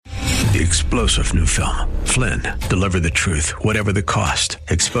The explosive new film, Flynn, Deliver the Truth, Whatever the Cost,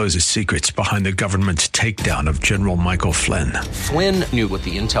 exposes secrets behind the government's takedown of General Michael Flynn. Flynn knew what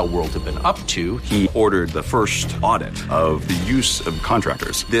the intel world had been up to. He ordered the first audit of the use of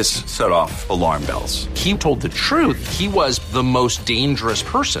contractors. This set off alarm bells. He told the truth. He was the most dangerous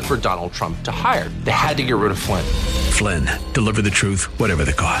person for Donald Trump to hire. They had to get rid of Flynn. Flynn, Deliver the Truth, Whatever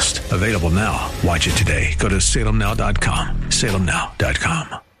the Cost. Available now. Watch it today. Go to salemnow.com.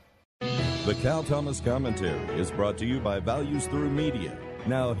 salemnow.com. The Cal Thomas Commentary is brought to you by Values Through Media.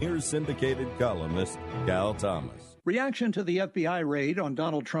 Now here's syndicated columnist Cal Thomas. Reaction to the FBI raid on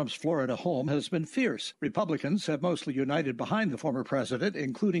Donald Trump's Florida home has been fierce. Republicans have mostly united behind the former president,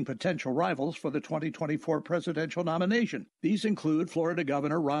 including potential rivals for the 2024 presidential nomination. These include Florida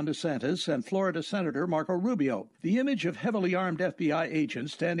Governor Ron DeSantis and Florida Senator Marco Rubio. The image of heavily armed FBI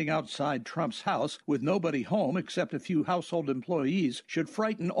agents standing outside Trump's house with nobody home except a few household employees should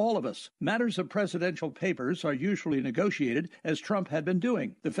frighten all of us. Matters of presidential papers are usually negotiated, as Trump had been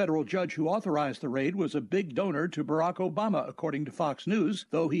doing. The federal judge who authorized the raid was a big donor to Barack Obama, according to Fox News,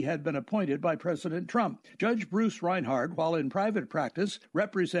 though he had been appointed by President Trump. Judge Bruce Reinhart, while in private practice,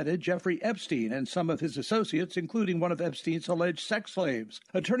 represented Jeffrey Epstein and some of his associates, including one of Epstein's alleged sex slaves.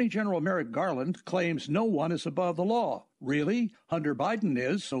 Attorney General Merrick Garland claims no one is above the law. Really? Hunter Biden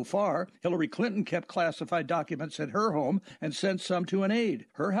is, so far. Hillary Clinton kept classified documents at her home and sent some to an aide.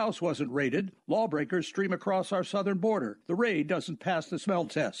 Her house wasn't raided. Lawbreakers stream across our southern border. The raid doesn't pass the smell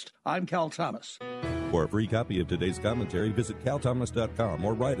test. I'm Cal Thomas. For a free copy of today's commentary, visit calthomas.com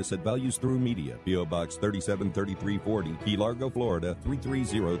or write us at Values Through Media, P.O. Box 373340, Key Largo, Florida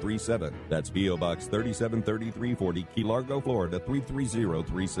 33037. That's P.O. Box 373340, Key Largo, Florida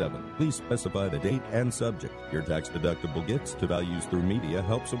 33037. Please specify the date and subject. Your tax-deductible gifts to Values Through Media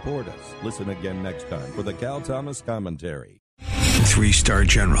help support us. Listen again next time for the Cal Thomas Commentary. Three-star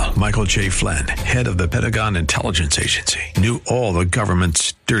General Michael J. Flynn, head of the Pentagon Intelligence Agency, knew all the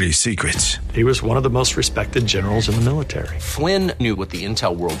government's dirty secrets. He was one of the most respected generals in the military. Flynn knew what the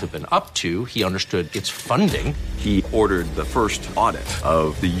intel world had been up to. He understood its funding. He ordered the first audit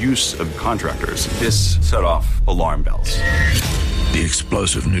of the use of contractors. This set off alarm bells. The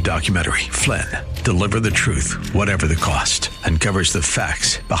explosive new documentary, Flynn, Deliver the Truth, Whatever the Cost, uncovers the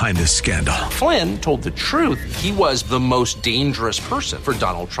facts behind this scandal. Flynn told the truth. He was the most dangerous person for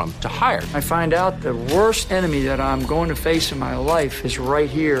Donald Trump to hire. I find out the worst enemy that I'm going to face in my life is right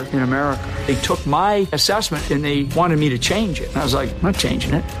here in America. They took my assessment and they wanted me to change it. And I was like, I'm not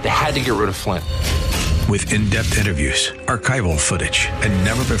changing it. They had to get rid of Flynn. With in-depth interviews, archival footage, and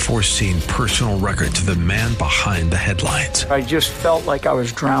never-before-seen personal records of the man behind the headlines. I just felt like I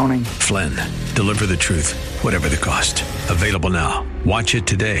was drowning. Flynn, Deliver the Truth, Whatever the Cost. Available now. Watch it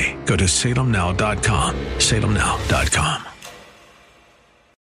today. Go to salemnow.com. salemnow.com.